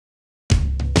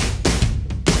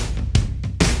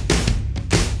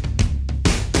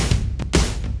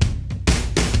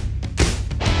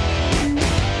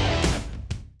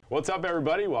What's up,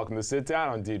 everybody? Welcome to Sit Down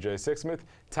on DJ Sixsmith.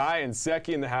 Ty and Nsekhe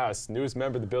in the house, newest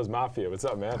member of the Bills Mafia. What's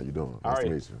up, man? How you doing? All Nice right. to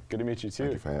meet you. Good to meet you, too.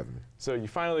 Thank you for having me. So you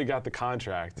finally got the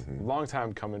contract. Long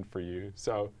time coming for you.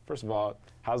 So first of all,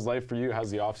 how's life for you?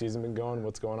 How's the offseason been going?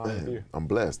 What's going on with you? I'm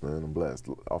blessed, man. I'm blessed.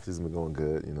 Offseason been going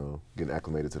good, you know, getting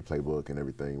acclimated to the playbook and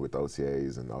everything with the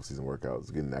OTAs and offseason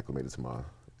workouts, getting acclimated to my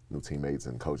new teammates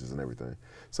and coaches and everything.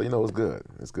 So, you know, it's good.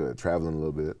 It's good. Traveling a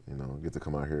little bit, you know, get to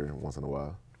come out here once in a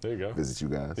while. There you go. Visit you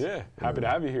guys. Yeah, happy to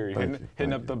have you here. You're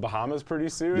hitting up the Bahamas pretty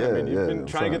soon. Yeah, I mean, you've been I'm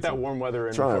trying to get that warm weather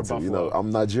in for Buffalo. You know,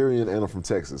 I'm Nigerian and I'm from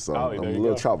Texas, so I'm a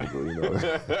little tropical, you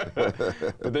know.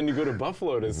 But then you go to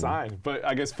Buffalo to sign. But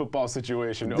I guess football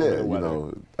situation over the weather. You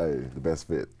know, hey, the best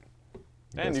fit.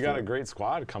 And you got a great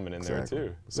squad coming in there,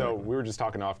 too. So we were just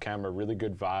talking off camera, really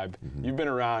good vibe. You've been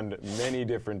around many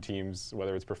different teams,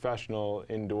 whether it's professional,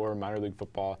 indoor, minor league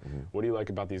football. What do you like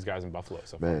about these guys in Buffalo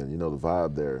so far? Man, you know, the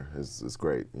vibe there is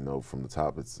great. You know, from the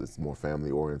top, it's more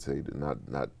family-oriented, not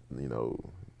you know,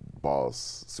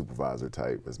 boss, supervisor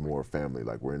type. It's more family,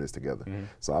 like we're in this together.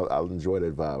 So I enjoy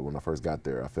that vibe. When I first got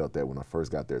there, I felt that when I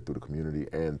first got there through the community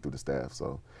and through the staff.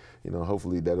 So, you know,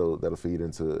 hopefully that'll feed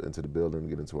into the building,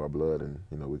 get into our blood, and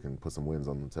you know we can put some wins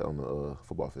on the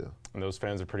football field. And those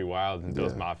fans are pretty wild in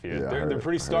Bills Mafia. Yeah, they're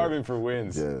pretty starving for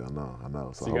wins. Yeah, I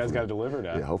know. So you guys got to deliver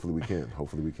that. Yeah, hopefully we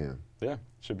can. Yeah,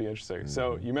 should be interesting.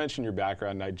 So you mentioned your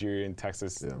background, Nigeria and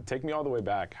Texas. Yeah. Take me all the way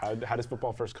back. How does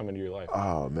football first come into your life?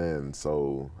 Oh man,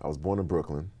 so I was born in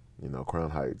Brooklyn, you know, Crown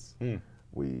Heights.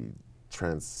 We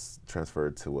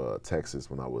transferred to Texas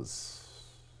when I was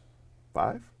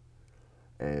 5.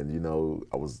 And, you know,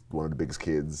 I was one of the biggest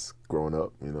kids growing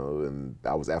up, you know, and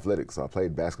I was athletic, so I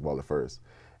played basketball at first.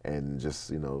 And just,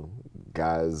 you know,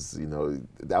 guys, you know,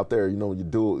 out there, you know, you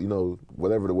do, you know,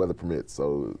 whatever the weather permits.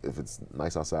 So if it's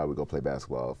nice outside, we go play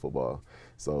basketball, football.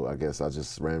 So I guess I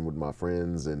just ran with my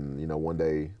friends, and, you know, one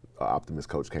day, an Optimist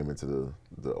coach came into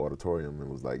the auditorium and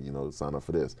was like, you know, sign up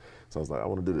for this. So I was like, I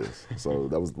want to do this. So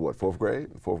that was, what, 4th grade?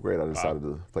 4th grade, I decided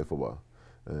to play football.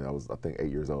 And I was, I think,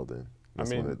 8 years old then. I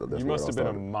mean, you must have been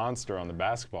a monster on the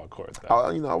basketball court, though.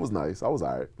 You know, I was nice. I was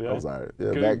all right. Yeah? I was all right.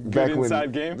 Yeah, good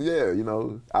inside game? Yeah, you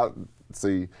know,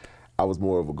 I was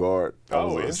more of a guard. I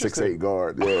was a 6'8"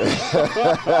 guard. Yeah.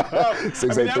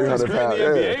 6'8", 300 pounds.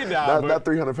 Yeah. Not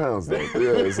 300 pounds, though.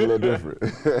 Yeah, it's a little different.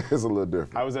 It's a little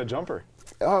different. How was that jumper?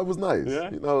 It was nice. Yeah?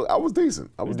 You know, I was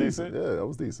decent. I was decent? Yeah, I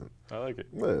was decent. I like it.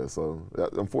 Yeah, so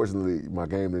unfortunately, my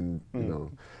game didn't, you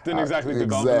know. Didn't exactly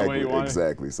take off the way you wanted?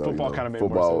 Exactly. So, football you know, kind of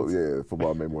made more sense. Yeah,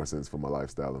 football made more sense for my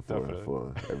lifestyle and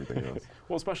for everything else.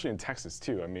 Well, especially in Texas,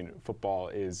 too. I mean, football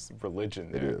is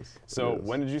religion there. It is. So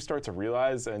when did you start to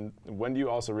realize, and when do you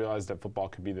also realize that football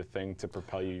could be the thing to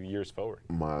propel you years forward?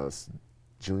 My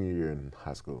junior year in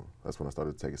high school, that's when I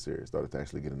started to take it serious, started to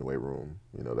actually get in the weight room.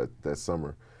 You know, that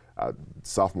summer,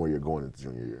 sophomore year going into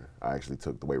junior year, I actually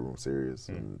took the weight room serious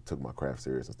and took my craft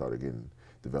serious and started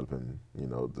developing, you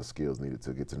know, the skills needed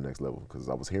to get to the next level. Because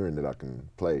I was hearing that I can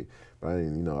play, but I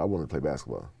didn't, you know, I wanted to play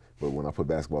basketball. But when I put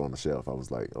basketball on the shelf, I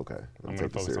was like, okay, I'm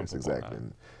taking it serious. Exactly.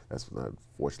 And that's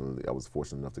fortunately, I was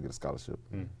fortunate enough to get a scholarship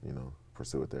and, you know,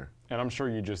 pursue it there. And I'm sure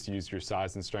you just used your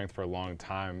size and strength for a long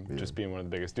time, just being one of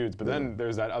the biggest dudes. But then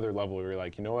there's that other level where you're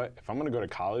like, you know what, if I'm going to go to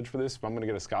college for this, if I'm going to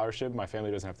get a scholarship, my family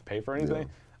doesn't have to pay for anything.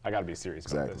 I got to be serious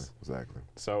about this. Exactly.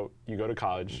 So you go to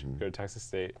college, go to Texas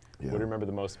State. What do you remember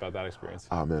the most about that experience?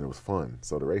 Oh, man, it was fun.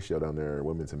 So the ratio down there,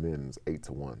 women to men, is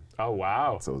 8-to-1. Oh,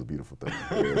 wow. So it was a beautiful thing.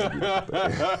 Yeah, it was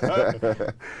a beautiful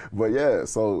thing. But, yeah,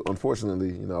 so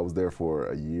unfortunately, you know, I was there for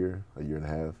a year and a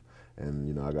half. And,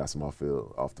 you know, I got some off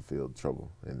the field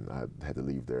trouble, and I had to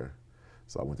leave there.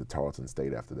 So I went to Tarleton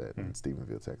State after that in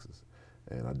Stephenville, Texas.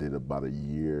 And I did about a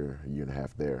year and a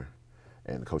half there.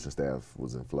 And the coaching staff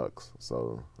was in flux,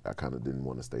 so I kind of didn't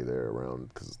want to stay there around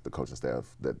because the coaching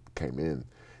staff that came in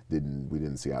we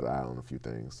didn't see eye to eye on a few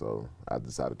things. So I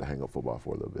decided to hang up football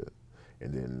for a little bit,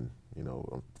 and then, you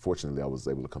know, fortunately I was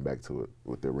able to come back to it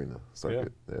with the arena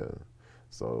circuit. Yeah.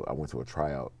 So I went to a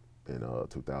tryout in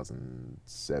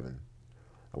 2007.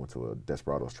 I went to a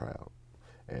Desperados tryout,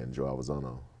 and Joe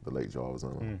Alvazano, the late Joe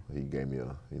Alvazano, he gave me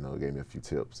a few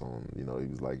tips on, you know, he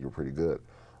was like, you're pretty good.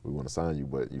 We want to sign you,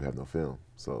 but you have no film.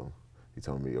 So he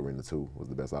told me Arena 2 was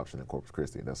the best option at Corpus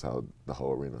Christi, and that's how the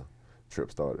whole arena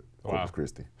trip started, Corpus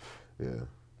Christi. Yeah.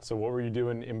 So what were you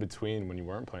doing in between when you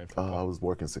weren't playing football? I was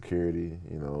working security,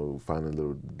 you know, finding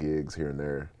little gigs here and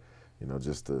there, you know,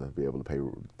 just to be able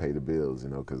to pay the bills, you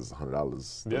know, because $100,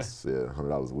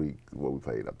 $100 a week, what we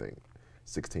paid, I think.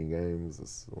 16 games,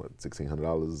 it's what,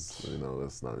 $1,600. You know,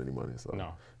 that's not any money. So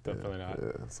no, definitely not.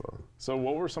 Yeah. So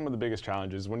what were some of the biggest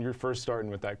challenges when you're first starting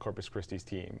with that Corpus Christi's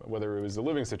team? Whether it was the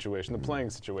living situation, the playing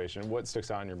situation, what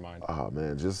sticks out in your mind? Oh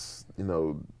man, just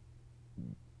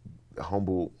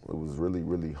humble. It was really,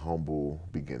 really humble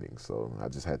beginning. So I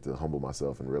just had to humble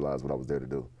myself and realize what I was there to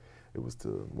do. It was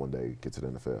to one day get to the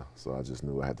NFL. So I just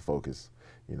knew I had to focus,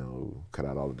 cut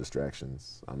out all the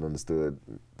distractions. I understood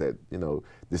that,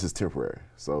 this is temporary.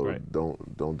 So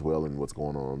don't dwell in what's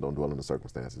going on. Don't dwell in the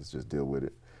circumstances. Just deal with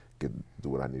it, do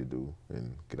what I need to do,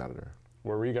 and get out of there.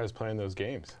 Where were you guys playing those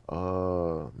games?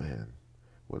 Man,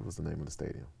 what was the name of the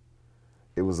stadium?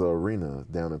 It was an arena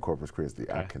down in Corpus Christi.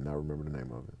 Okay. I cannot remember the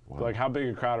name of it. Wow. Like, how big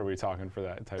a crowd are we talking for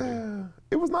that type of?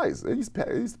 It was nice. It used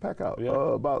to pack out. Yeah.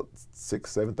 About 6,000,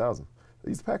 7,000. It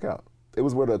used to pack out. It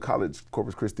was where the college,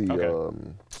 Corpus Christi. Okay.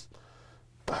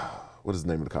 What is the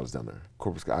name of the college down there?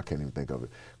 I can't even think of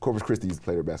it. Corpus Christi used to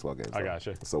play their basketball games. I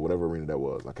gotcha. So whatever arena that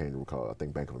was, I can't even recall. I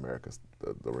think Bank of America's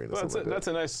the arena. Well, that's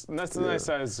a nice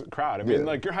size crowd. I mean,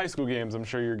 like your high school games, I'm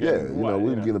sure you're getting. Yeah,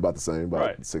 we were getting about the same,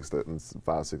 about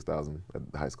 6,000 at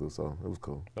high school. So it was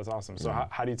cool. That's awesome. So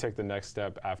how do you take the next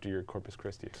step after your Corpus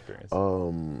Christi experience?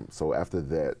 So after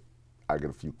that, I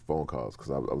get a few phone calls because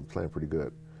I was playing pretty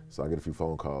good. So I get a few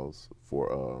phone calls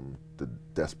for the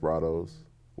Desperados.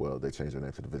 Well, they changed their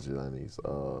name to the Vigilantes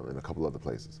and a couple other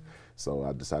places. So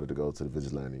I decided to go to the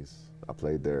Vigilantes. I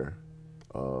played there.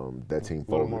 That team folded.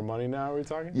 A little more money now, are we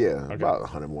talking? Yeah, okay. About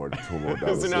 $100 more, $200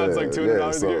 more. So now it's like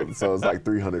 $200 so it's like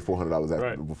 $300,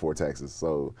 $400 before taxes.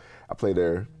 So I played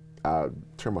there. I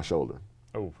turned my shoulder.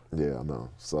 Oh. Yeah, I know.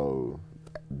 So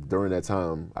during that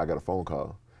time, I got a phone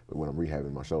call when I'm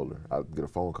rehabbing my shoulder. I get a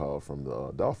phone call from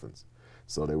the Dolphins.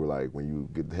 So they were like, when you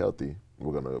get healthy,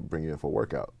 we're going to bring you in for a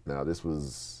workout. Now, this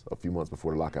was a few months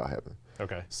before the lockout happened.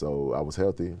 Okay. So I was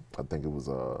healthy. I think it was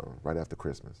right after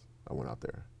Christmas. I went out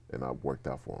there, and I worked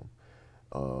out for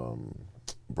him.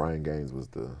 Brian Gaines was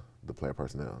the player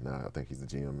personnel. Now I think he's the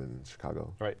GM in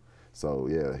Chicago. Right. So,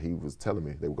 yeah, he was telling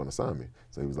me they were going to sign me.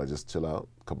 So he was like, just chill out.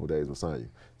 A couple of days, we'll sign you.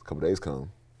 A couple of days come,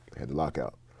 I had the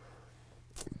lockout.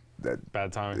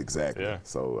 Bad timing. Exactly. Yeah.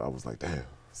 So I was like, damn.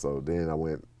 So then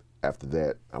after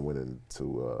that, I went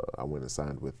and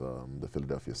signed with the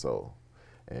Philadelphia Soul.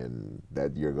 And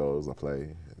that year goes, I play,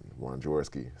 and Warren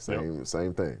Jaworski,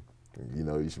 same thing.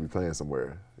 You should be playing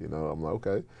somewhere. I'm like,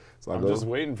 okay. So I'm just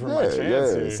waiting for my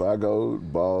chance here. So I go,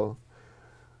 ball,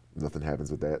 nothing happens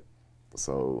with that.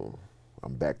 So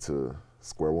I'm back to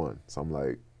square one. So I'm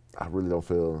like, I really don't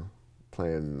feel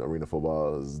playing arena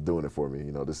football is doing it for me.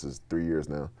 This is 3 years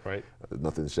now. Right.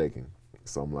 Nothing's shaking.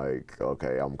 So I'm like,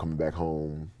 okay, I'm coming back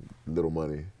home, little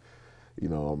money.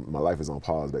 My life is on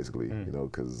pause basically,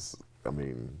 because,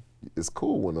 it's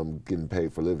cool when I'm getting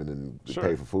paid for living and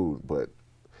paid for food, but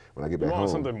when I get back home. You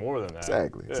want something more than that.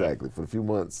 Exactly. For a few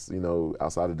months,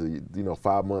 outside of the,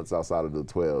 5 months outside of the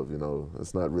 12,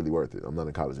 it's not really worth it. I'm not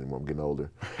in college anymore. I'm getting older.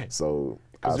 Right. So.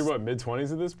 Because you're what,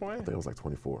 mid-20s at this point? I think I was like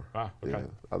 24. Wow, okay. Yeah,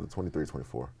 I was 23,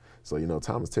 24. So,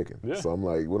 time is ticking. Yeah. So I'm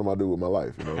like, what am I doing with my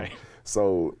life, Right.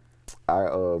 So I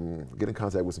get in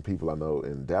contact with some people I know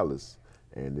in Dallas,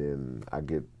 and then I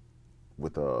get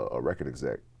with a record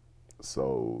exec.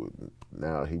 So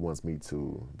now he wants me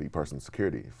to be personal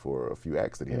security for a few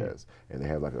acts that he has. And they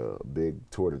have like a big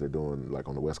tour that they're doing like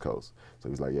on the West Coast. So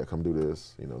he's like, yeah, come do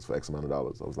this. It's for X amount of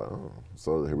dollars. I was like, oh,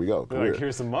 so here we go. Like,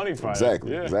 here's some money for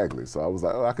Exactly. So I was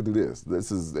like, oh, I could do this.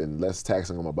 This is and less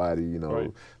taxing on my body,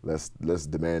 less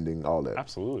demanding, all that.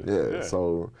 Absolutely. Yeah.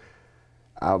 So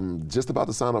I'm just about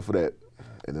to sign up for that.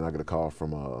 And then I get a call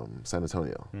from San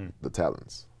Antonio, the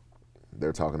Talons.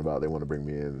 They're talking about they want to bring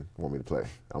me in, want me to play.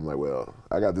 I'm like, well,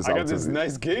 I got this opportunity. I got this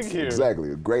nice gig here.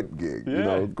 Exactly, a great gig.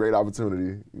 Yeah. Great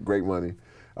opportunity, great money.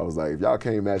 I was like, if y'all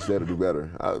can't match that or do better,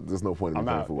 there's no point in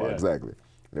me playing football. Yeah. Exactly.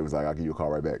 And it was like, I'll give you a call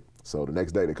right back. So the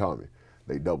next day they called me.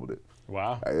 They doubled it.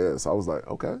 Wow. Yeah, so I was like,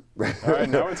 okay. All right,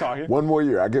 now we're talking. One more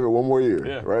year. I give it one more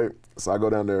year, right? So I go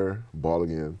down there, ball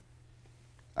again.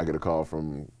 I get a call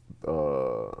from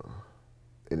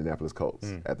Indianapolis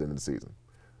Colts at the end of the season.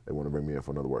 They want to bring me in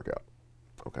for another workout.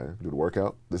 Okay, do the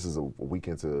workout. This is a week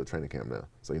into training camp now.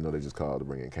 So, they just called to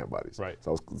bring in camp bodies. Right. So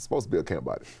I was supposed to be a camp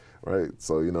body, right?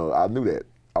 So, I knew that.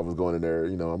 I was going in there,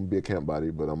 I'm going to be a camp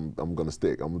body, but I'm going to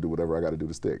stick. I'm going to do whatever I got to do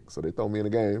to stick. So they throw me in a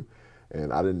game,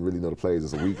 and I didn't really know the plays.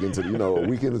 It's a week into, a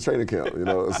week into training camp,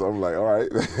 So I'm like, all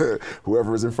right,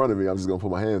 whoever is in front of me, I'm just going to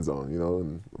put my hands on,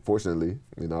 And fortunately,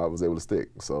 I was able to stick.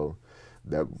 So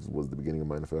that was the beginning of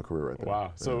my NFL career right there.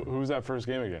 Wow. So who was that first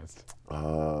game against?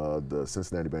 The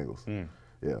Cincinnati Bengals.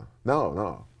 Yeah.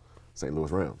 No. St.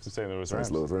 Louis Rams. St. Louis Rams.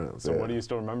 St. Louis Rams. So what do you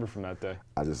still remember from that day?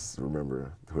 I just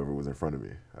remember whoever was in front of me.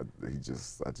 I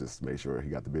just made sure he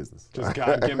got the business. Just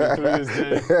get me through this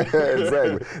day.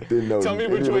 Exactly. Didn't know. Tell me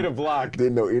which way to block.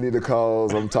 Didn't know any of the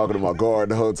calls. I'm talking to my guard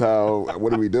the whole time.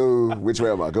 What do we do? Which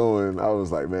way am I going? I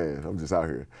was like, man, I'm just out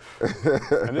here.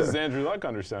 And this is Andrew Luck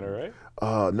under center, right?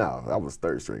 No, I was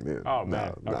third string then. Oh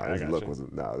man, Andrew Luck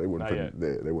wasn't. No, they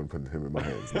wouldn't put him in my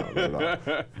hands. No, not at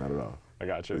all. Not at all. I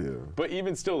got you. Yeah. But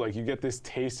even still, like you get this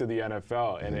taste of the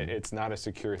NFL, and it's not a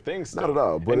secure thing still. Not at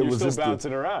all. But and it was still just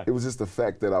bouncing around. It was just the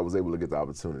fact that I was able to get the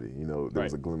opportunity. You know, there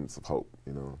was a glimpse of hope.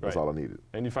 You know, that's all I needed.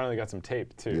 And you finally got some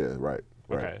tape too. Yeah, right.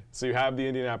 Okay. So you have the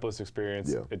Indianapolis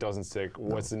experience. Yeah. It doesn't stick.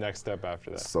 What's the next step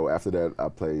after that? So after that, I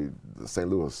played. St.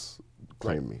 Louis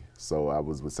claimed me. So I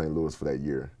was with St. Louis for that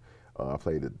year. I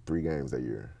played 3 games that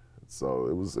year. So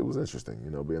it was interesting, you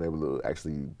know, being able to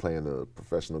actually play in a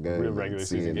professional game, real regular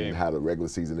season game, how the regular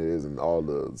season is, and all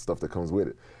the stuff that comes with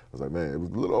it. I was like, man, it was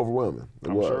a little overwhelming.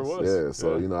 I'm sure it was. Yeah.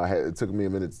 So you know, it took me a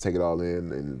minute to take it all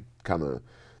in and kind of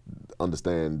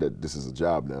understand that this is a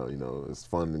job now. You know, it's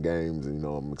fun and games, and you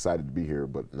know, I'm excited to be here,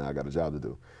 but now I got a job to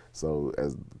do. So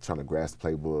as trying to grasp the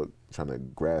playbook, trying to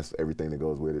grasp everything that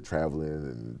goes with it, traveling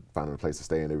and finding a place to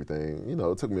stay and everything, you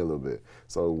know, it took me a little bit.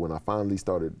 So when I finally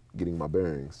started getting my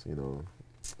bearings, you know,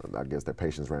 I guess their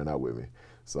patience ran out with me.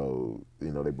 So,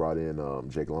 you know, they brought in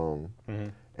Jake Long,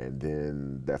 and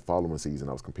then that following season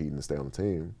I was competing to stay on the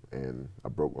team, and I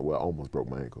almost broke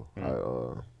my ankle.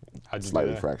 How'd you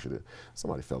slightly fractured it.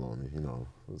 Somebody fell on me, you know,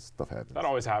 stuff happens. That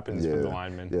always happens with the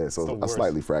linemen. Yeah, so I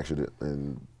slightly fractured it,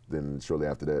 and then shortly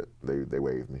after that, they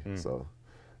waived me. So,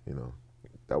 you know,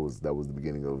 that was the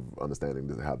beginning of understanding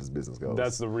how this business goes.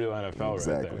 That's the real NFL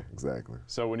right there. Exactly.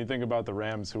 So when you think about the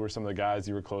Rams, who were some of the guys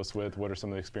you were close with? What are some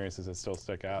of the experiences that still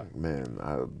stick out? Man,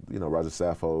 you know, Roger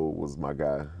Saffold was my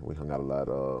guy. We hung out a lot.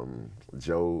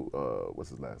 Joe, what's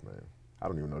his last name? I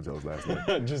don't even know Joe's last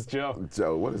name. Just Joe.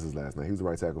 Joe, what is his last name? He was the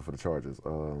right tackle for the Chargers.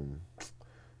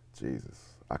 Jesus.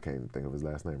 I can't think of his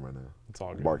last name right now. It's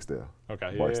all good. Barksdale.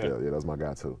 Okay. Barksdale. Yeah, that was my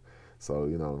guy too. So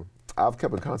you know, I've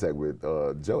kept in contact with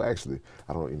Joe. Actually,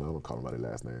 I don't call him by their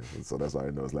last name, so that's why I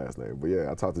didn't know his last name. But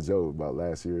yeah, I talked to Joe about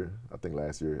last year. I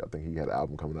think he had an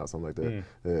album coming out, something like that.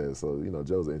 Yeah. So you know,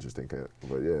 Joe's an interesting cat.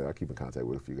 But yeah, I keep in contact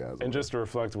with a few guys. And just to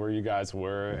reflect where you guys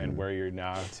were and where you're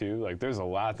now too, like there's a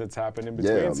lot that's happened in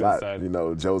between. Yeah, a since lot. then. You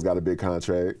know, Joe's got a big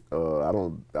contract. I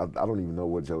don't even know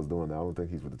what Joe's doing now. I don't think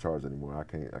he's with the Chargers anymore. I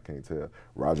can't tell.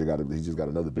 Roger he just got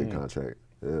another big contract.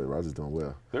 Yeah, Roger's doing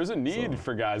well. There's a need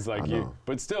for guys like you,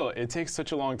 but still, it takes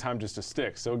such a long time just to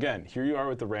stick. So again, here you are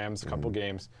with the Rams, a couple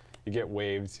games, you get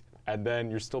waived, and then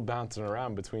you're still bouncing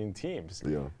around between teams.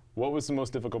 Yeah. What was the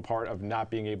most difficult part of not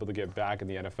being able to get back in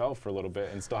the NFL for a little bit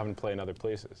and still having to play in other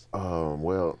places?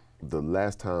 Well, the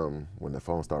last time when the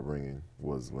phone stopped ringing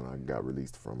was when I got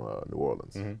released from New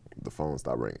Orleans. The phone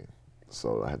stopped ringing,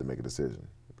 so I had to make a decision.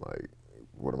 Like,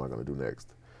 what am I going to do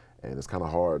next? And it's kind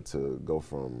of hard to go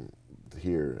from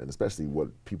here, and especially what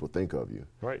people think of you,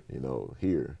 right? You know,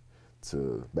 here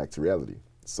to back to reality.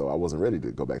 So I wasn't ready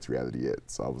to go back to reality yet.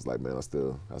 So I was like, man, I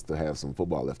still have some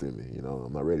football left in me. You know,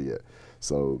 I'm not ready yet.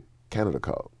 So Canada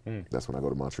called. That's when I go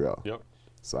to Montreal. Yep.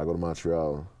 So I go to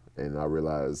Montreal, and I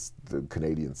realized the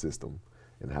Canadian system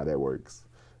and how that works.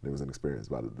 And it was an experience.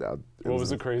 What was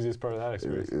the craziest part of that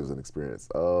experience? It was an experience.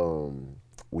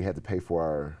 We had to pay for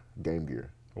our game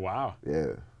gear. Wow. Yeah.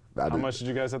 How much did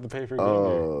you guys have to pay for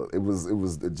your game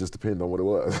gear? It just depended on what it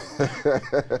was.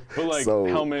 But like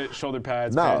helmet, shoulder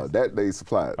pads? No, pants? that they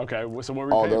supplied. Okay, so what were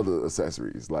you all paying? the other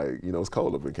accessories, like, you know, it's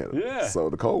cold up in Canada. Yeah. So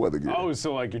the cold weather gear. Oh,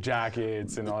 so like your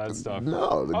jackets and all that stuff.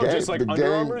 No, just like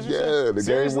Under Armours? Yeah, the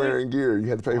game wearing gear you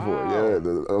had to pay for it. Yeah,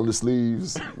 the under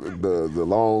sleeves, the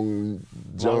long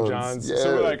johns. Yeah.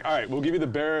 So we're like, all right, we'll give you the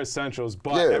bare essentials,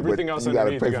 but everything else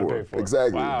underneath you got to pay for.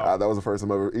 Exactly. Wow. That was the first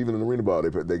time ever, even in the arena ball,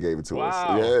 they gave it to us.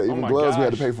 Wow. Yeah, even gloves we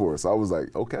had to pay for. So I was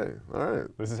like, okay, all right.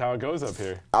 This is how it goes up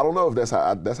here. I don't know if that's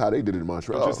how they did it in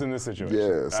Montreal. Just in this situation.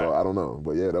 Yeah, so I don't know.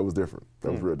 But yeah, that was different.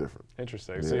 That was real different.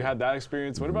 Interesting. Yeah. So you had that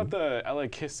experience. What about the LA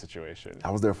Kiss situation?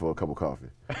 I was there for a cup of coffee.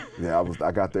 Yeah,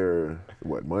 I got there,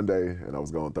 Monday, and I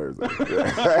was gone Thursday.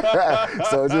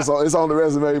 So it's on the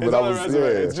resume, but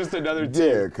it's just another team.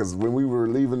 Yeah, because when we were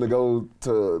leaving to go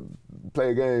to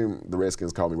play a game, the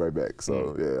Redskins called me right back.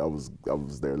 So yeah, I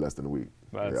was there less than a week.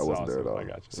 That's I wasn't awesome. there at all. I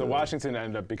got you. So Washington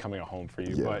ended up becoming a home for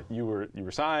you, but you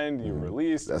were signed, you were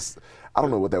released. I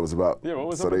don't know what that was about. Yeah, what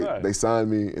was up with that? They signed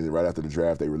me, and then right after the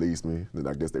draft, they released me. Then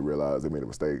I guess they realized they made a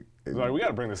mistake. And like, we got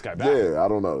to bring this guy back. Yeah, I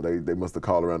don't know. They must have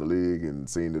called around the league and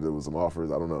seen that there was some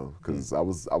offers. I don't know, because I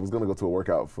was gonna go to a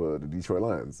workout for the Detroit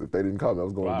Lions. If they didn't call me, I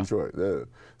was going to Detroit. Yeah.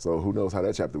 So who knows how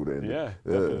that chapter would end? Yeah,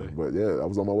 definitely. But I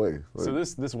was on my way. So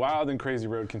this wild and crazy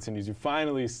road continues. You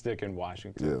finally stick in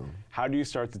Washington. Yeah. How do you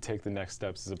start to take the next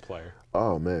steps as a player?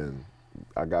 Oh man,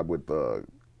 I got with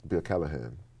Bill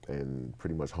Callahan and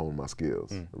pretty much honed my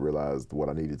skills. Realized what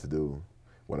I needed to do,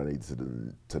 what I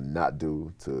needed to not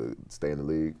do to stay in the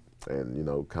league,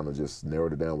 and kind of just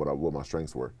narrowed it down what my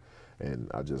strengths were, and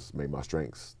I just made my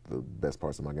strengths the best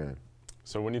parts of my game.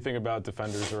 So when you think about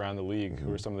defenders around the league,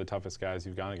 who are some of the toughest guys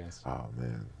you've gone against? Oh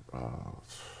man,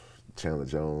 Chandler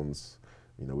Jones.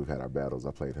 We've had our battles.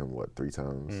 I played him 3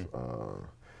 times.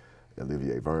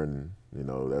 Olivier Vernon,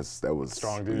 that was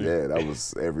strong dude. Yeah, that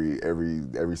was every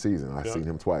season. I've seen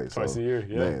him twice. Twice a year,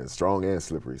 yeah. Man, strong and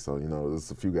slippery. So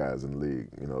there's a few guys in the league.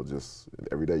 Just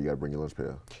every day you got to bring your lunch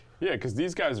pail. Yeah, because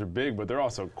these guys are big, but they're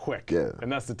also quick. Yeah.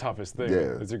 And that's the toughest thing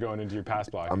as you're going into your pass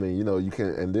block. I mean, you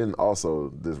can, and then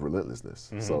also there's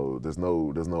relentlessness. So there's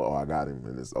no, oh, I got him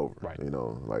and it's over. Right.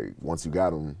 Like once you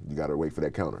got him, you got to wait for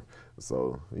that counter.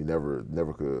 So you never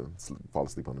could fall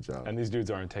asleep on the job. And these dudes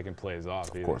aren't taking plays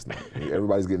off either. Of course not.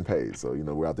 Everybody's getting paid, so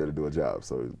we're out there to do a job.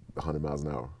 So 100 miles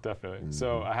an hour. Definitely.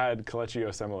 So I had Kelechi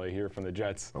Osemele here from the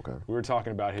Jets. Okay. We were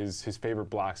talking about his favorite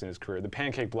blocks in his career. The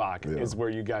pancake block is where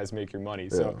you guys make your money.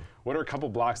 So what are a couple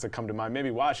blocks that come to mind?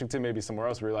 Maybe Washington, maybe somewhere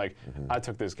else where you're like, I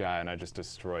took this guy and I just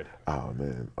destroyed him. Oh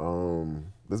man,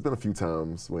 there's been a few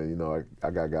times when I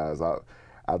got guys. I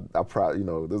probably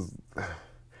there's.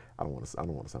 I don't want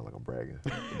to sound like I'm bragging.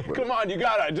 Come on, you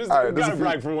gotta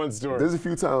brag for one story. There's a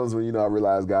few times when I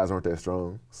realize guys aren't that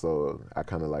strong, so I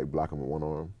kind of like block them with one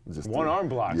arm. Arm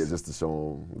blocks. Yeah, just to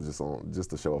show them,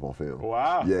 just to show up on film.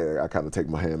 Wow. Yeah, I kind of take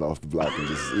my hand off the block and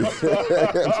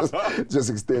just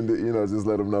extend it. Just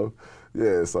let them know.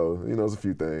 Yeah, so there's a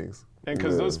few things. And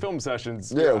because those film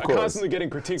sessions, of course, constantly getting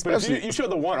critiqued. But if you show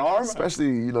the one arm,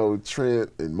 especially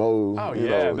Trent and Mo.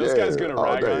 Oh those guys gonna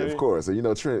rag on you. Of course,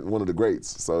 and Trent, one of the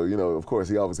greats. So of course,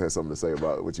 he always has something to say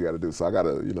about what you got to do. So I got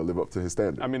to live up to his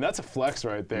standard. I mean, that's a flex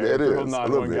right there. Yeah, it is. Holding on a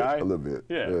little one bit. guy. A little bit.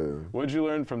 Yeah. What'd you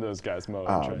learn from those guys, Mo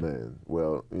and Trent? Man,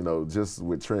 well, just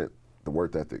with Trent, the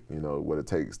work ethic, what it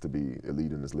takes to be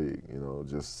elite in this league.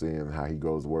 Just seeing how he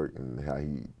goes to work and how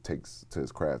he takes to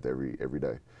his craft every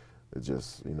day. It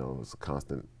just it's a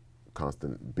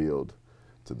constant build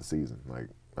to the season. Like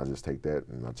I just take that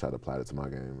and I try to apply it to my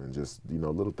game, and just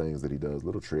little things that he does,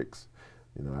 little tricks,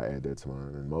 I add that to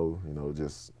mine. And Mo,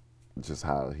 just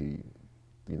how he,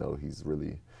 he's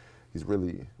really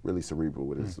cerebral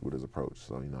with his approach.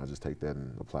 So I just take that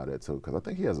and apply that too, because I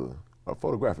think he has a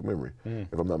photographic memory,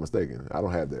 if I'm not mistaken. I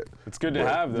don't have that. It's good to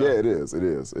have though. Yeah, it is.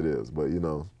 But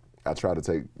I try to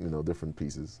take different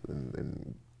pieces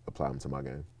and apply them to my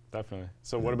game. Definitely.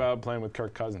 So what about playing with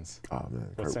Kirk Cousins? Oh man,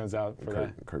 what stands out for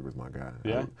that? Kirk was my guy.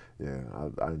 Yeah.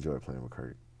 I enjoyed playing with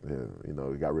Kirk. Yeah, he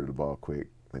got rid of the ball quick,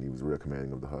 and he was real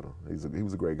commanding of the huddle. He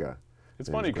was a great guy. It's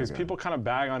funny because people kind of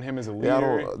bag on him as a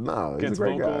leader. Yeah, he's a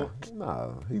great guy.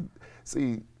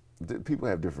 People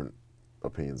have different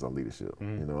opinions on leadership.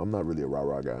 I'm not really a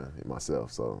rah-rah guy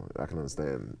myself, so I can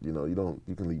understand. You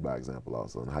can lead by example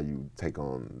also, and how you take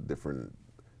on different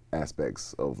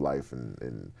aspects of life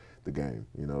and the game.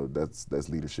 That's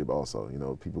leadership also.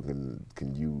 People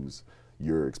can use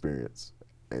your experience,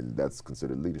 and that's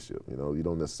considered leadership. You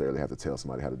don't necessarily have to tell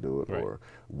somebody how to do it or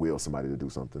will somebody to do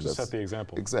something. Just set the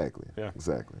example. Exactly. Yeah.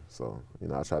 Exactly. So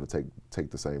I try to take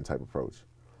the same type of approach,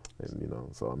 and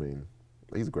so I mean,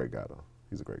 he's a great guy though.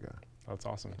 He's a great guy. That's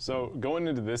awesome. So going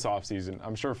into this offseason,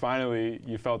 I'm sure finally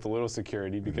you felt a little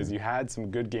security because you had some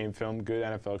good game film, good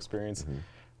NFL experience.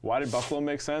 Why did Buffalo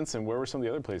make sense, and where were some of the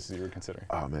other places you were considering?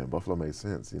 Oh man, Buffalo made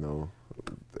sense. I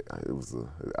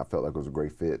felt like it was a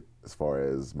great fit as far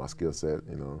as my skill set.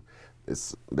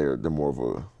 They're more of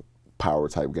a power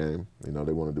type game. They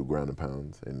want to do ground and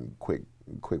pound and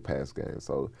quick pass game.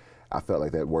 So I felt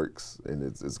like that works, and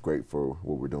it's great for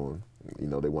what we're doing.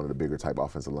 They wanted a bigger type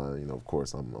offensive line. Of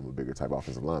course, I'm a bigger type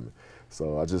offensive lineman.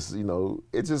 So I just,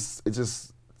 it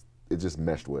just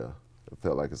meshed well. It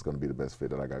felt like it's going to be the best fit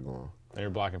that I got going. And you're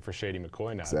blocking for Shady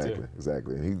McCoy now, too.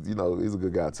 Exactly. And he's a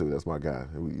good guy too. That's my guy.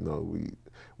 And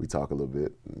we talk a little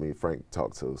bit. Me and Frank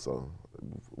talk too. So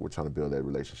we're trying to build that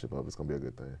relationship up. It's going to be a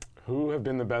good thing. Who have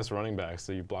been the best running backs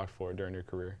that you blocked for during your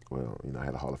career? Well, I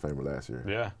had a Hall of Famer last year.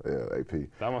 Yeah. Yeah, AP.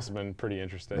 That must have been pretty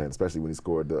interesting. And especially when he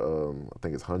scored the, I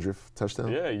think his 100th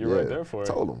touchdown. Yeah, you're right there for it.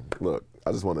 Told him, look,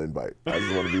 I just want to invite. I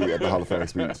just want to be at the Hall of Fame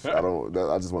speech.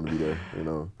 I just want to be there. You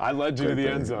know. I led you to the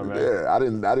end zone, man. Yeah, I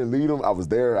didn't lead him. I was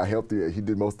there. I helped him. He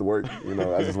did most of the work. You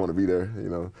know, I just want to be there. You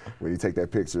know, when you take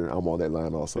that picture, I'm on that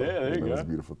line also. Yeah, there you go. It's a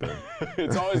beautiful thing.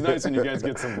 It's always nice when you guys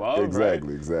get some love,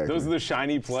 Exactly, right? exactly. Those are the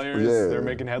shiny players. Yeah. They're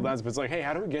making headlines, but it's like, hey,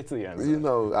 how do we get to the end zone? You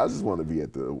know, I just want to be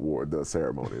at the award, the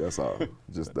ceremony. That's all.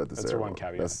 Just at the That's ceremony. your one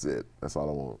caveat. That's it. That's all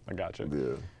I want. I gotcha.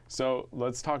 Yeah. So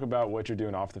let's talk about what you're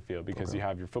doing off the field, because you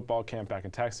have your football camp back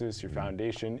in Texas, your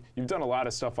foundation. You've done a lot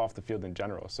of stuff off the field in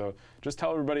general. So just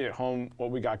tell everybody at home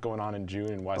what we got going on in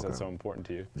June and why is that so important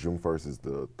to you. June 1st is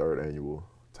the 3rd annual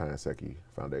Nsekhe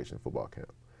Foundation football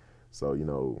camp. So, you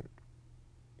know,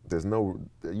 there's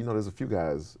a few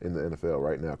guys in the NFL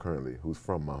right now currently who's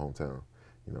from my hometown.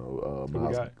 You know,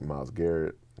 Miles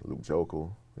Garrett, Luke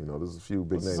Jokel. You know, there's a few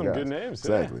big name some guys. Good names.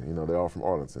 Exactly. Yeah. You know, they're all from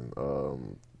Arlington.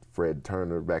 Fred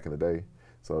Turner back in the day.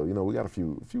 So, you know, we got a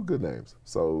few good names.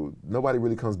 So nobody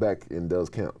really comes back and does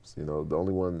camps. You know, the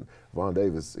only one, Von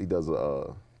Davis, he does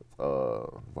Von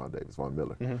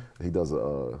Miller. He does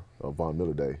a Von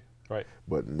Miller Day. Right.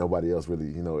 But nobody else really,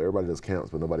 you know, everybody does camps,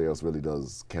 but nobody else really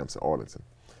does camps in Arlington.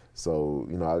 So,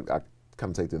 you know, I kind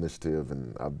of take the initiative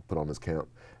and I put on this camp,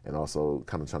 and also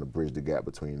kind of trying to bridge the gap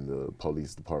between the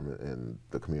police department and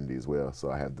the community as well.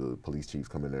 So I have the police chiefs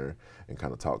come in there and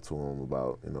kind of talk to them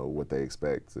about, you know, what they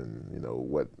expect and, you know,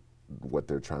 what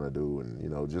they're trying to do, and, you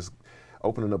know, just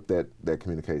opening up that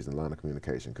communication, line of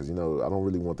communication. Because, you know, I don't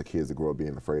really want the kids to grow up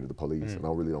being afraid of the police, and I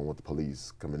really don't want the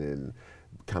police coming in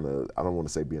kind of, I don't want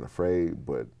to say being afraid,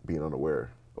 but being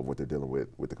unaware of what they're dealing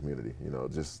with the community. You know,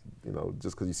 just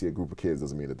because you see a group of kids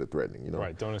doesn't mean that they're threatening. You know,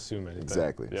 right? Don't assume anything.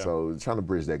 Exactly. Yeah. So trying to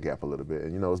bridge that gap a little bit,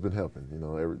 and, you know, it's been helping. You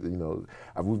know,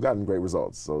 we've gotten great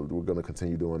results. So we're going to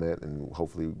continue doing that, and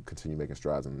hopefully continue making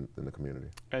strides in the community.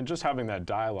 And just having that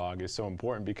dialogue is so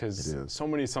important, because so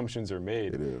many assumptions are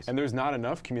made, and there's not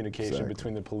enough communication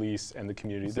between the police and the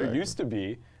community. There used to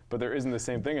be, but there isn't the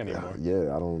same thing anymore.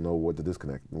 Yeah, I don't know what the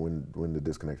disconnect, when the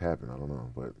disconnect happened. I don't know,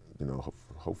 but, you know,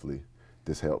 hopefully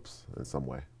this helps in some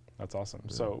way. That's awesome.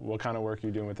 Yeah. So what kind of work are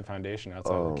you doing with the foundation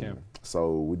outside of the camp?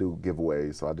 So we do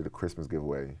giveaways. So I did a Christmas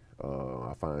giveaway.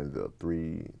 I find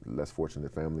 3 less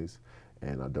fortunate families,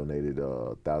 and I donated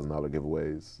 $1,000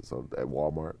 giveaways. So at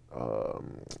Walmart,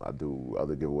 I do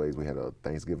other giveaways. We had a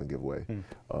Thanksgiving giveaway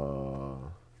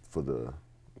for the,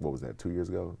 what was that, 2 years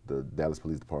ago? The Dallas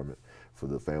Police Department, for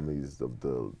the families of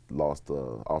the lost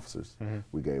officers.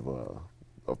 We gave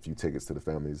a few tickets to the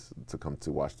families to come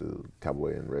to watch the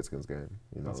Cowboy and Redskins game.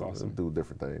 You know, that's awesome. Do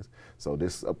different things. So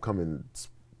this upcoming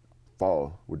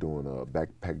fall, we're doing a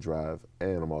backpack drive,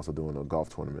 and I'm also doing a golf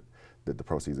tournament that the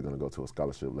proceeds are going to go to a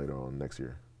scholarship later on next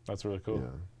year. That's really cool. Yeah.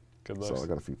 Good luck. So I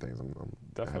got a few things I'm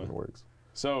having in the works.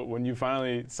 So when you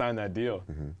finally signed that deal,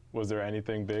 was there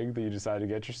anything big that you decided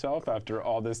to get yourself after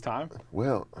all this time?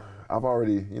 Well, I've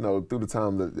already, you know, through the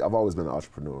time that I've always been an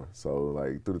entrepreneur. So,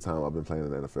 like, through the time I've been playing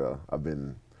in the NFL, I've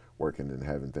been working and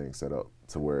having things set up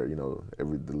to where, you know, the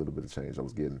little bit of change I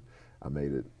was getting, I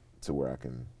made it to where I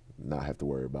can not have to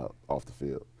worry about off the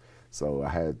field. So I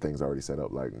had things already set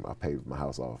up, like I paid my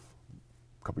house off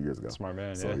a couple years ago. Smart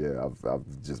man, so, yeah.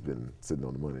 I've just been sitting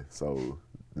on the money. So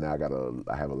now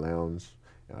I have a lounge,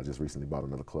 and I just recently bought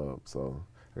another club. So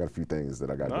I got a few things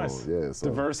that I got going. Yeah, so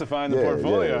diversifying the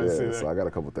portfolio. Yeah. So I got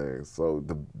a couple things. So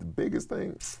the biggest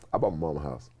thing, I bought my mom a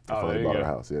house. I finally bought her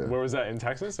house. Yeah. Where was that, in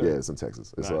Texas? Or? Yeah, it's in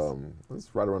Texas. It's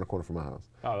it's right around the corner from my house.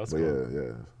 Oh, that's cool.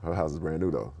 Yeah. Her house is brand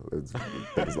new though.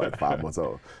 It's like 5 months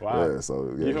old. Wow. Yeah.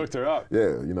 So you hooked her up.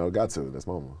 Yeah. You know, got to. That's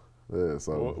mama. Yeah.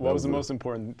 So what was the most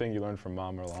important thing you learned from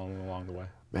mom along the way?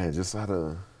 Man, just how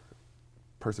to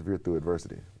persevere through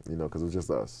adversity. You know, because it was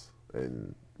just us,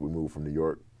 and we moved from New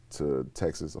York to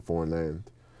Texas, a foreign land,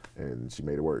 and she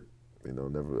made it work. You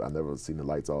know, I never seen the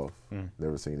lights off,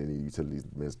 never seen any utilities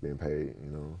being paid.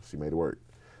 You know, she made it work.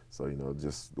 So, you know,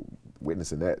 just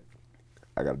witnessing that,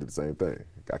 I got to do the same thing.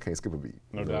 I can't skip a beat.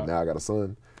 No doubt. Now I got a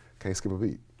son, can't skip a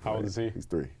beat. How old is he? He's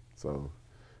 3. So,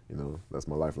 you know, that's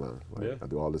my lifeline. Like, I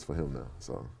do all this for him now.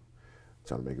 So,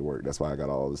 trying to make it work. That's why I got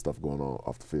all this stuff going on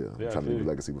off the field. I'm trying to leave a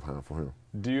legacy behind for him.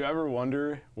 Do you ever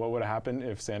wonder what would have happened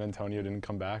if San Antonio didn't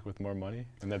come back with more money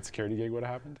and that security gig would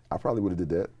have happened? I probably would have did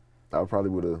that. I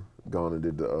probably would have gone and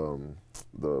did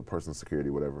the personal security,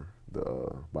 whatever,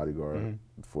 the bodyguard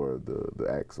for the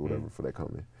acts or whatever for that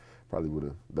company. Probably would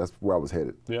have. That's where I was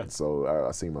headed. Yeah. So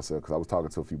I seen myself, because I was talking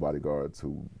to a few bodyguards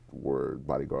who were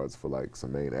bodyguards for like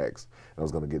some main acts. And I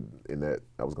was gonna get in that.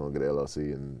 I was gonna get an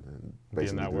LLC and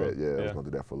basically do that. Yeah, I was gonna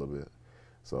do that for a little bit.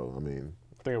 So I mean,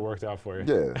 I think it worked out for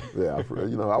you. Yeah.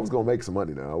 I was gonna make some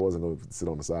money now. I wasn't gonna sit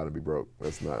on the side and be broke. I'm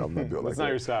not built like that. That's not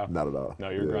your style. Not at all. No,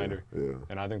 you're a grinder. Yeah.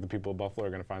 And I think the people of Buffalo are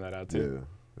gonna find that out too.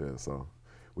 Yeah. So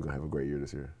we're gonna have a great year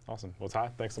this year. Awesome. Well, Ty,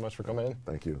 thanks so much for coming in.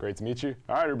 Thank you. Great to meet you.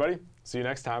 All right, everybody. See you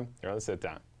next time here on The Sit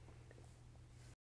Down.